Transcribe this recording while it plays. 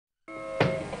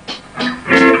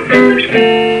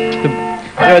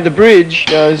No, the bridge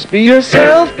goes, be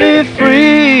yourself, be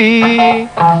free.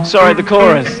 Sorry, the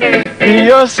chorus. Be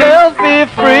yourself, be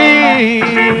free.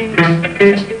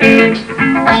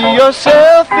 Be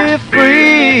yourself, be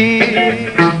free.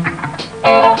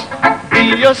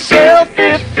 Be yourself,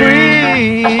 be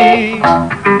free.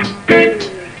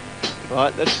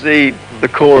 Right, that's the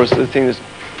chorus, the thing that's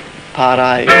part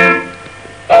A.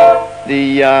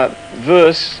 The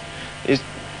verse is,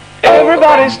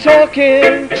 everybody's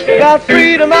talking about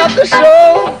freedom of the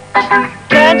soul.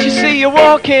 Can't you see you're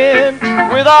walking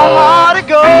with a heart of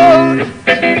gold?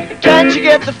 Can't you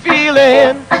get the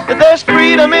feeling that there's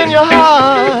freedom in your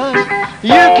heart?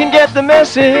 You can get the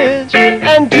message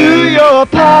and do your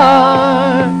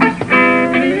part.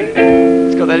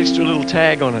 It's got that extra little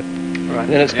tag on it. Right.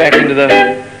 Then it's back into the...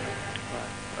 Right.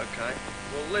 Okay.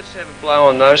 Well, let's have a blow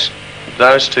on those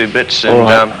two bits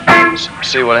and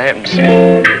see what happens.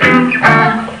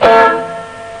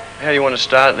 How do you want to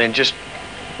start then? Just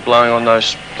blowing on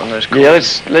those chords? Yeah,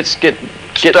 let's get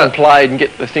them played and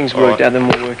get the things worked out, then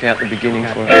we'll work out the beginning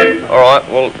for it. All right.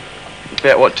 Well,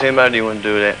 about what tempo do you want to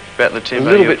do that? About the tempo?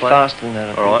 A little bit faster than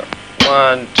that. All right.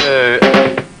 1, 2.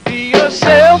 Be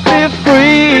yourself, be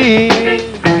free.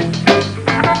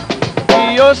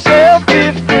 Be yourself,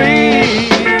 be free.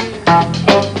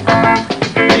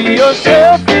 Be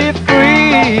yourself, be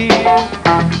free.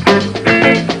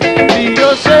 Be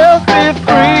yourself, be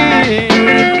free.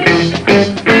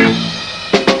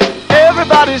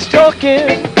 Everybody's talking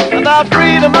about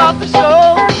freedom of the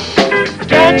soul.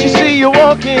 Can't you see you're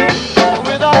walking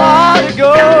with a heart of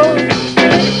gold?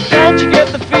 Can't you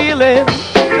get the feeling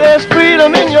there's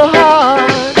freedom in your heart?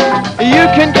 You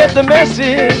can get the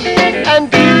message and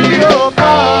do your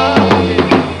part.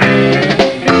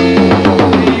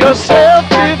 Be yourself,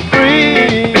 be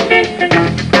free.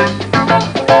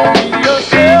 Be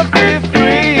yourself, be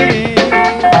free.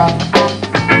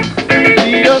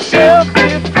 Be yourself, be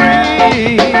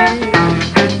free.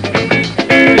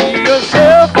 Be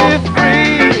yourself, be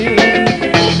free.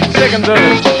 Second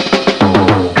verse.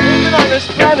 Living on this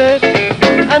planet,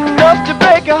 enough to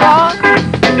break a heart.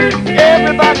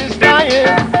 Everybody's dying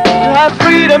to have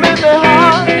freedom in their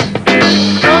heart.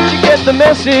 Don't you get the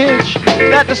message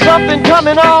that there's something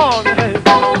coming on?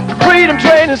 The freedom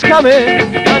train is coming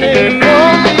and it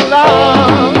won't be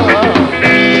long.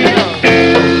 Be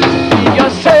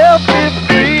yourself, be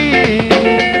free.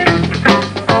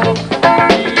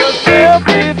 Be yourself,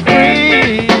 be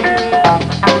free.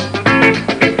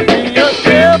 Be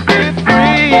yourself, be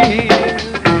free.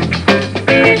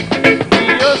 Be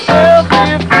yourself, be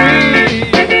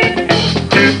free.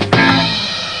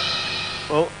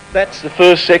 Well, that's the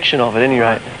first section of it, at any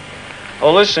rate.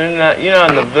 Oh, listen, you know,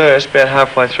 in the verse, about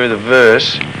halfway through the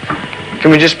verse, can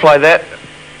we just play that?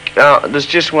 There's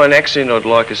just one accent I'd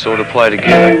like us all to play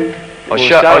together. I'll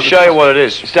show you what it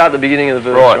is. Start at the beginning of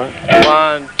the verse, right?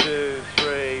 1, 2,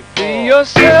 3, 4. Be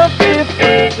yourself, be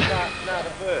free. No, the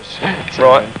verse.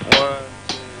 Right. 1,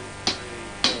 2,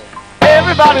 3, 4.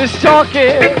 Everybody's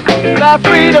talking about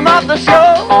freedom of the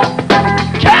soul.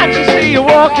 Can't you see you're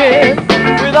walking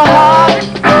with a heart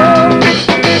of gold?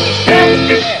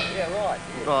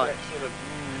 Right.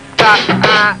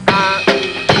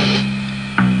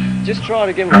 Just try it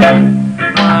again.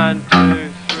 1,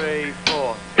 2, 3,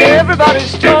 4.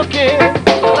 Everybody's talking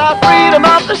about freedom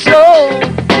of the soul.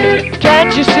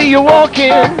 Can't you see you're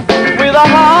walking with a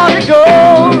heart of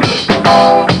gold?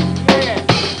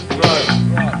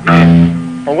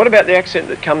 Right. Well, what about the accent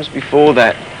that comes before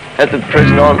that? At the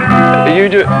present on, are you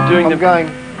doing the going?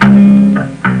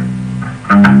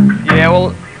 Yeah,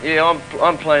 well, yeah,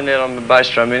 I'm playing that on the bass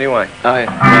drum anyway. Oh yeah.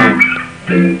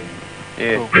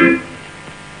 Yeah. Cool.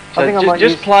 So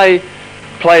just play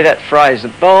that phrase, the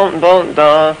bon bon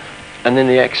da, and then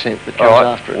the accent that comes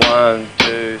after it. 1,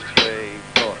 2, 3,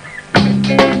 4.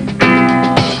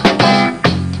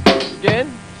 Again.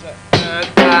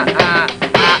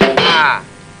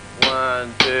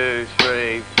 1, 2,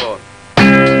 3, 4.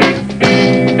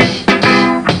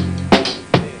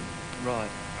 Right.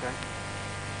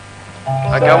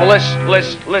 Okay, well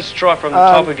let's try from the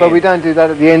top again. But we don't do that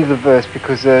at the end of the verse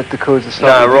because the chords are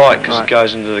slightly No, right, different. because it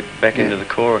goes into back into the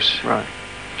chorus. Right.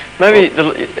 Maybe you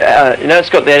know, it's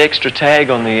got that extra tag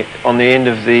on the end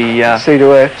of the C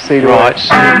to F, C to right. F.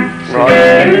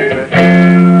 Right.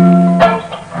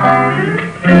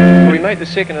 Can we make the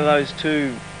second of those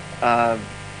two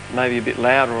maybe a bit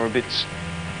louder or a bit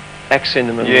accent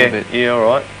them a little bit? Yeah, all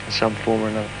right. In some form or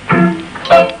another.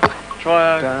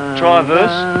 Try a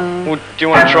verse. Well, do you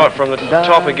want to try it from the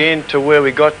top again to where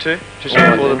we got to, just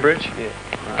before the bridge? Yeah.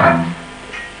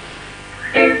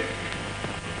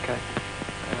 Okay.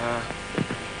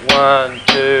 1,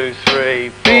 2, 3,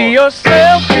 4. Be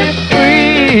yourself, be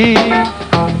free.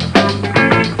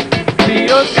 Be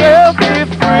yourself, be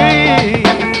free.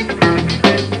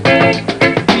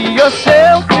 Be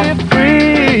yourself, be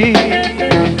free.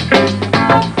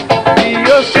 Be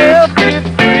yourself, be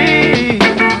free.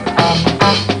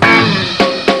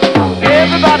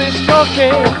 Everybody's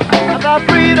talking about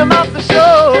freedom of the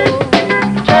soul.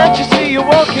 Can't you see you're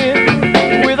walking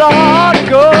with a heart of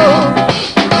gold?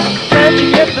 Can't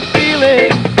you get the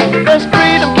feeling there's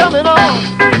freedom coming on?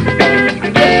 Just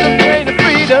a train of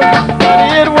freedom, but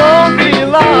it won't be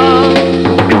long.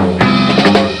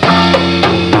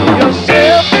 Be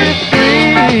yourself, be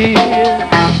free.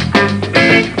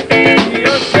 Be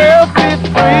yourself, be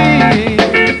free.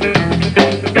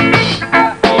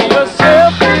 Be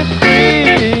yourself, be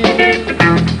free.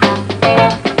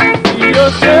 Be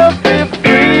yourself, be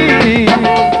free.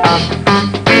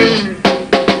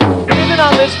 Living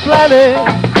on this planet,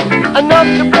 enough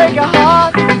to break a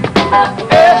heart.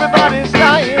 Everybody's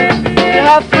dying to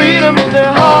have freedom in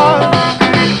their heart.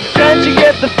 Can't you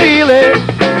get the feeling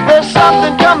there's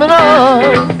something coming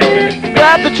on?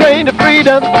 Grab the train to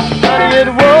freedom, but it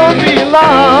won't be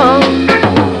long.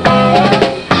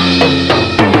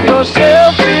 Be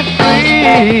yourself, be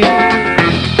free.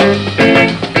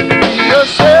 Be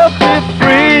yourself, be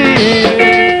free.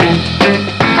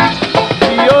 Be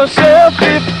yourself,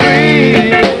 be free.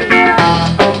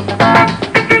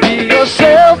 Be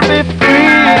yourself, be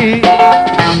free.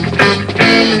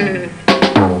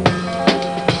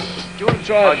 Do you want to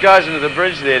try it? It goes into the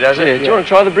bridge there, does it? Yeah, do you want to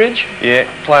try the bridge? Yeah,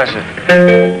 place it.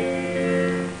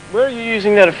 Where are you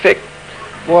using that effect?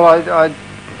 Well, I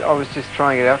was just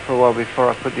trying it out for a while before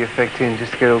I put the effect in,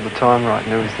 just to get all the time right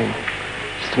and everything,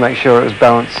 just to make sure it was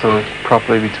balanced sort of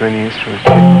properly between the instruments.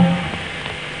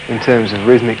 In terms of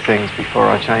rhythmic things, before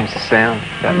I change the sound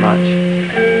that much.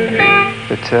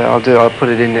 But I'll put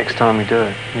it in next time we do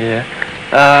it. Yeah.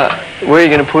 Where are you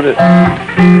going to put it?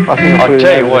 I think I'll I'll put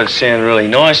tell it you what, it sounded really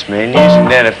nice, man, using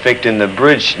that effect in the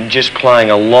bridge and just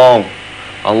playing a long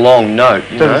note,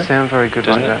 It you doesn't know? sound very good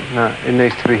Doesn't like that. No, it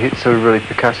needs to be hit sort of really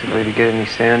percussively to get any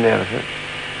sound out of it.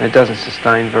 And it doesn't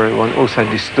sustain very well. It also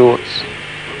distorts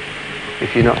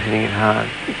if you're not hitting it hard.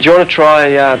 Do you want to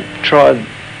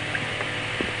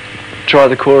try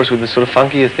the chorus with the sort of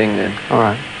funkier thing then? All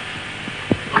right.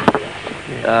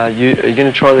 Are you going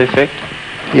to try the effect?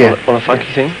 Yeah. On a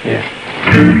funky thing? Yeah.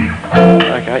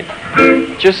 Okay.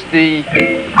 Just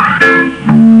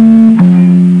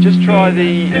try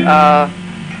the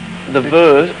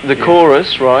verse, the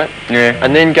chorus, right? Yeah.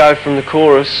 And then go from the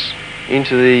chorus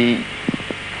into the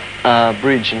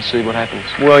bridge and see what happens.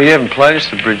 Well, you haven't played us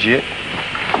the bridge yet.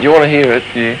 You want to hear it?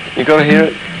 Yeah. You got to hear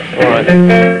it? All right.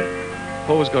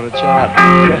 Paul's got a chart.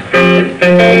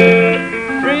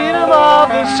 Freedom of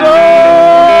the soul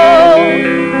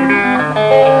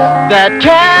that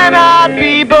cannot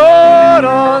be bought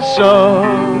or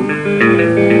sold.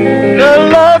 The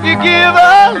love you give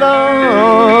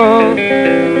alone,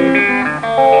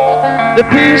 the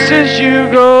pieces you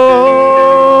grow,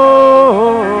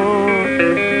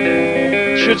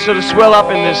 should sort of swell up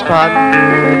in this part.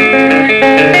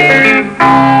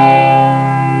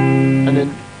 And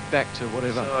then back to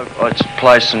whatever. So I'd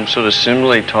play some sort of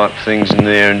simile type things in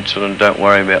there and sort of don't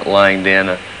worry about laying down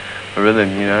a rhythm,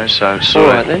 you know, so sort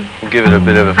All right, of then. we'll give it a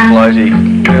bit of a floaty.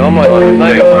 Yeah, I might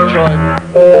try and...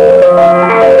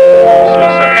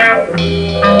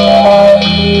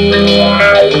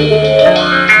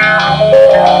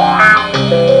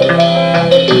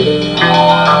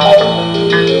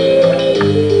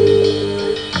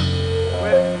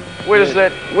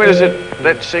 Where does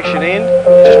that section end?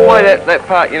 Just play that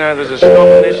part, you know, there's a stop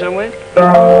in there somewhere.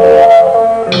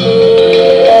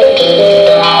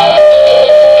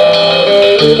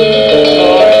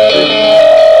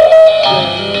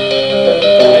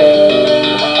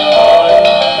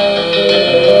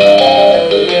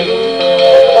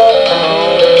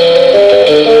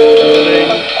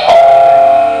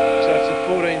 So it's the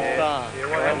 14th bar. Yeah,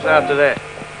 what happens after that?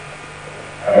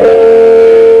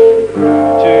 2, 3,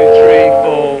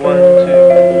 4, 1, 2.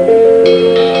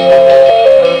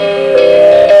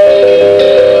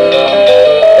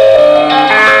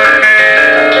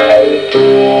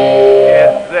 Yeah,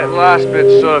 that last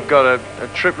bit's sort of got a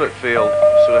triplet feel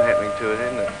sort of happening to it,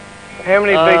 isn't it? How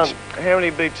many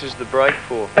beats is the break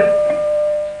for?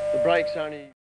 The break's only...